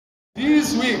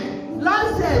This week,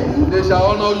 lọ́sẹ̀ yìí. they shall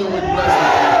honor you with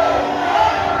blessing.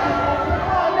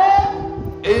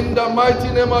 In the mighty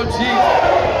name of Jesus.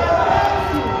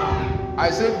 I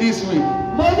say this week,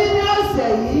 Mo ní ní ọ̀sẹ̀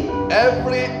yìí.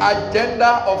 every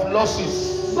agenda of losses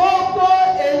Gbogbo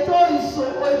ètò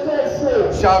ìṣòwò ètò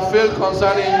ìṣòwò. shall fail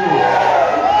concerning you.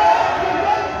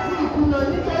 Ìkùnà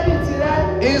nítorí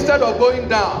tirẹ̀. Instead of going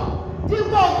down,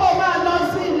 Dípò kó máa lọ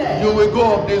sílẹ̀. you will go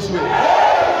up this way.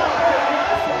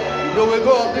 You will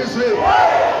go up this way.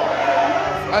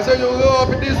 I say you will go up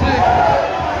this way.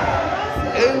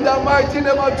 In the mighty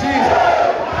name of Jesus.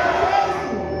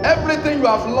 Everything you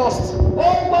have lost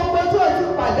Ohun gbogbo tí o ti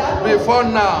pàdánù. before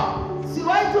now,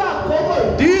 Síwájú àkókò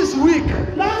yìí. this week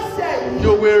Lọ́sẹ̀ yìí.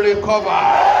 you will recover.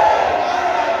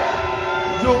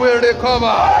 You will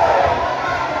recover.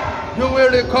 You will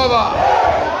recover.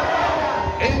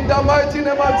 In the mighty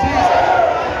name of Jesus.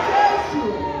 Jésù.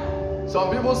 Some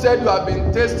people said you have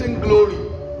been tasting glory.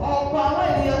 Ọ̀pọ̀ àwọn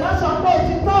ènìyàn máa sọ pé o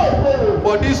ti tó òkòrò.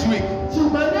 But this week,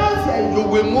 Ṣùgbọ́n ní ọ̀sẹ̀ yìí. you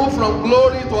will move from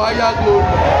glory to higher glory.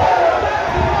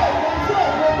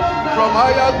 From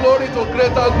higher glory to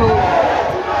greater glory.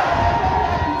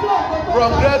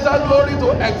 From greater glory to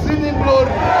exceeding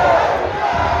glory.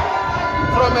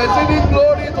 From exceeding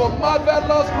glory to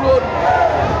marvelous glory.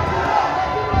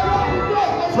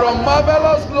 From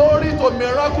marvelous glory to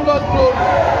miraculous glory.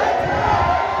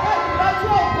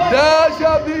 There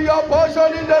shall be your portion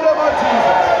in the name of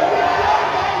Jesus.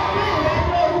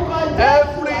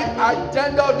 Every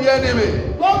agenda of the enemy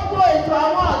Gbogbo ètò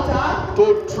àwọn ọ̀tá to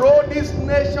throw this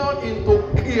nation into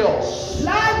chaos,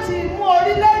 láti mú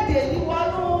orílẹ̀-èdè yìí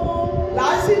wọnú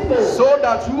lásìkò. so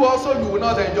that you also you will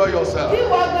not enjoy yourself.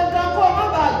 Ìwọ gangan kó o má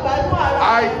bàa gbádùn ara.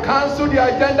 I cancel the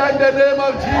agenda in the name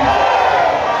of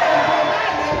Jesus.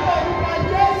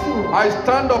 I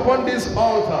stand upon this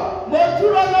altar Mo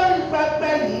dúró lórí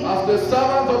pẹpẹ yìí. as the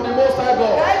servant of the Most High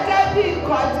God, Gẹ́gẹ́ bí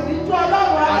ikọ̀ àtìríjú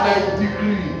Ọlọ́run and àná. I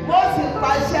decree Mo sì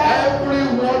pàṣẹ.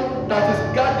 everyone that is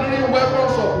gathering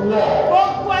weapons of war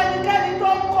Gbogbo ẹnikẹ́ni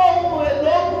tó ń kó ohun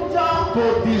èlò ogun jọ to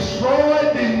destroy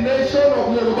the nation of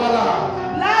Yoruba land,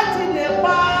 láti lè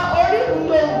pa orílùú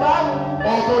Yorùbá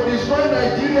run or to destroy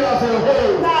Nigeria as a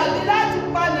whole, tàbí láti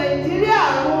pa Nàìjíríà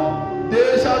run.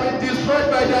 they shall be destroyed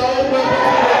by their own weapons.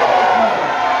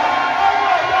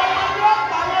 Ọmọ ìlú ọmọ ni ó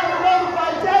pa lórí lórúkọ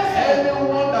Jésù.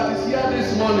 Anyone that is here this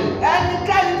morning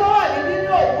Ẹnikẹ́ni tó wà níbí ní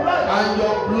òwúrọ̀ yìí and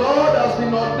your blood has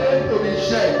been ordained to be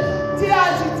shed, tí a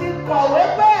sì ti kọ̀wé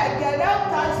pé ẹ̀gẹ̀rẹ́ ń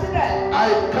ta sílẹ̀. I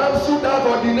cancel that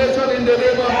ordination in the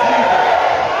name of Jesus.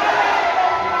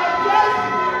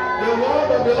 The word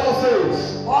of the Lord says,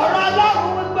 Ọ̀rọ̀ Ọlọ́run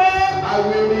wípé I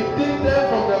will redeem them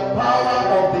from the power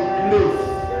of the grave.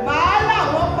 màá là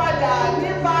wọ́n padà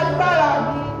nípa agbára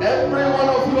mi. Every one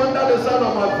of you under the sound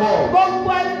of my voice, Gbogbo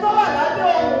ẹni tó wà lábẹ́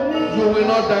ohùn mi. you will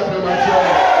not die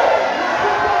prematurely.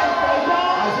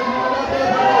 I said, you will not die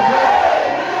prematurely.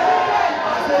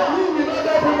 I said, you will not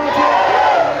die prematurely.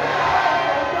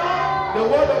 The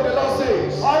word of the Lord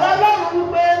says, Ọ̀rọ̀ Ọlọ́run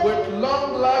wípé with long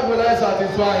life will I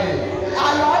satisfy him,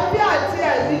 àlàáfíà àti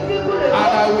ẹ̀mí gígùn lè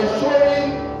and I will show him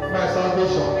my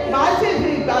salvation. màá sì fi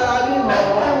ìgbàlà mi hàn.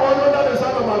 Everyone under the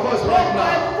sound of my voice right Gbogbo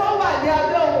now, ẹni tó wà ní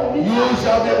abẹ́ ohùn mi. you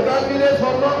shall be candidates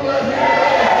for long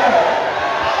life.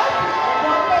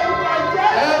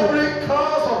 Every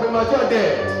cause of premature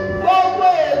death Gbogbo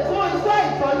ègún iṣẹ́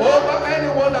ìtọ́jú over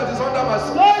anyone that is under my lórí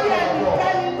spirit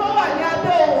ẹnikẹ́ni tó wà ní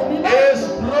abẹ́ ohùn mi. is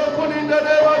broken in the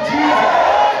name of Jesus.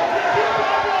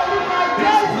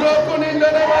 It's broken in the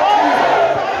name of Jesus.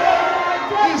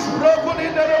 It's broken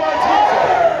in the name of Jesus.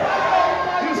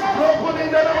 It's broken in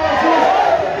the name of Jesus.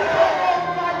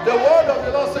 The word of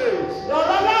the Lord says,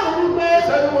 Ọ̀rọ̀ Ọlọ́run wípé is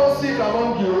anyone sick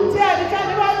among you? tí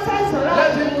ẹnikẹ́ni bá ń ṣàìsàn Let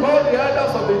láti him call the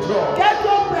elders of the church. jẹ́ kí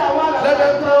ó pe àwọn Let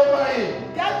them àlàkà pray over him.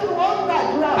 jẹ́ kí wọ́n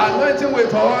gbàdúrà Anointing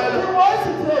with oil. kí wọ́n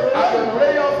sì fi And the òróró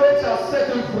prayer of faith shall set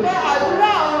him free. pé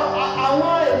àdúrà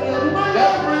àwọn ènìyàn ní máa ń lọ.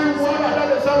 Everyone under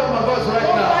the sound of my voice right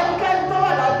Gbogbo now ẹnikẹ́ni tó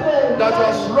wà lábẹ́ ohùn mi that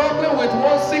was báyìí. struggling with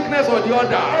one sickness or the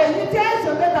other, Èyí tí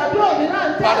àìsàn kan tàbí òmíràn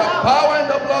ń by tẹ̀ the náà. power and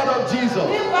the blood of Jesus,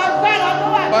 Nípa agbára tó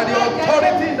wà by nínú the ẹ̀jẹ̀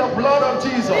authority in the blood of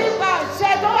Jesus, nípa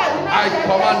àṣẹ tó wà nínú I ẹ̀jẹ̀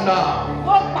command now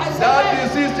mo pàṣẹ that bẹ́ẹ̀.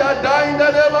 disease shall die in the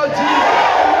name of Jesus.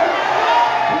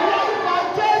 Lórúkọ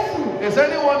Jésù. Is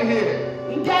anyone here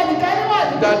Ǹjẹ́ ẹnikẹ́ni wà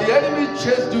níbí that the enemy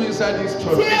chased you inside this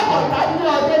church tí this ọ̀tá morning? nínú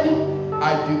ọdẹ bí?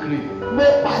 I decree Mo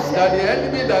pàṣẹ that the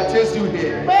enemy that chased you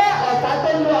here, pé ọ̀tá tó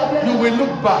ní ọdẹ bí you will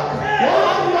look back, wọ́n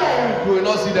á wọ ẹ̀yìn. you will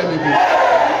not see them again.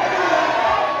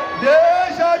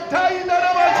 They shall die in the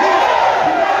name of Jesus.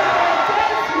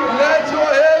 Let your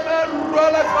amen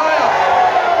roll like fire.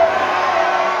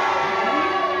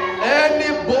 Any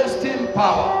boasting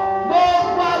power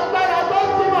Gbogbo agbára tó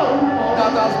túmọ̀ orúkọ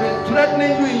that has been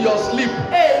threatening you in your sleep.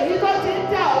 Èyí tó ti ń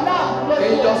dà ọ́ láàmú lójú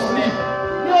In your oorun. sleep.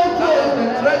 Ní ojú That has oorun been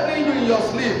rẹ. threatening you in your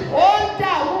sleep. Ó ń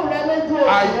dààmú rẹ lójú oorun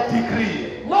I rẹ. decree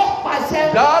Mo pàṣẹ.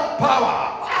 that power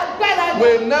Agbára ní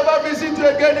will never visit you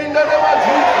again in the name of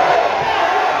Jesus.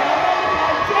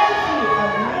 Jésù.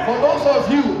 For those of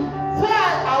you Fún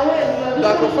àwọn ènìyàn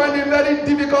that will nínú find it very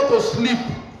difficult to sleep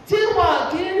tí wọn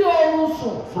kì í rí oorun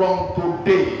sùn from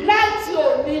today, láti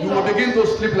òní you lọ. will begin to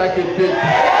sleep like a baby.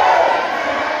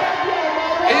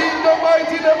 In the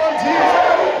mighty name of Jesus,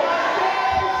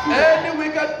 any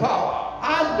wicked power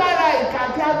Agbára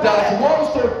ìkàkí agbára that ìkàkí. wants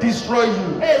to destroy you,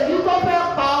 Èyí tó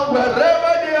fẹ́ pa ọ́.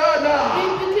 wherever they are now,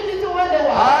 Ibikíbi tí wọ́n lè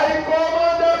wà. I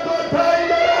command them to die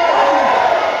now.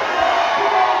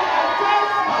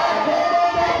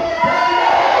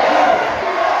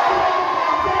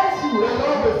 The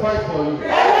Lord will fight for you.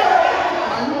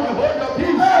 And you will hold your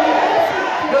peace.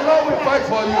 The Lord will fight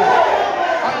for you.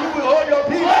 And you will hold your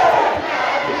peace.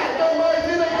 In the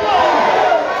mighty name of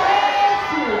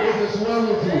Jesus. It is well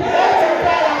with you.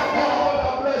 Anyone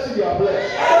that bless you, you are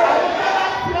blessed.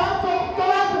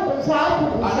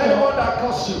 And anyone that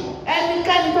curse you,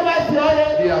 Ẹnikẹ́ni tó bá fi ọ́ lé.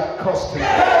 they are cursed. In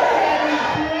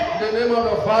the name of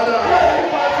the Father,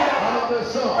 and of the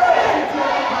Son,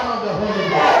 and of the Holy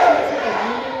Ghost.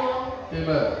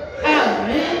 Amen.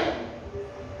 Àmín.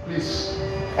 Please,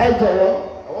 Ẹ jọ̀wọ́.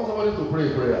 I want somebody to pray a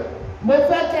prayer. Mo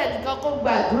fẹ́ kí ẹnìkan kó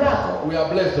gbàdúrà kan. We are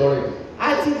blessed already.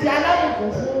 A ti di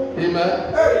alábùkún fún Amen.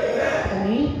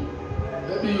 ẹ̀mí.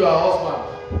 Maybe you are husband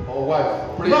or wife.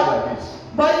 Pray like this.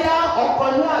 Bóyá ọkọ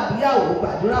ní àbíyàwó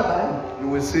gbàdúrà báyìí. You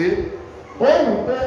will say, Ó wù pé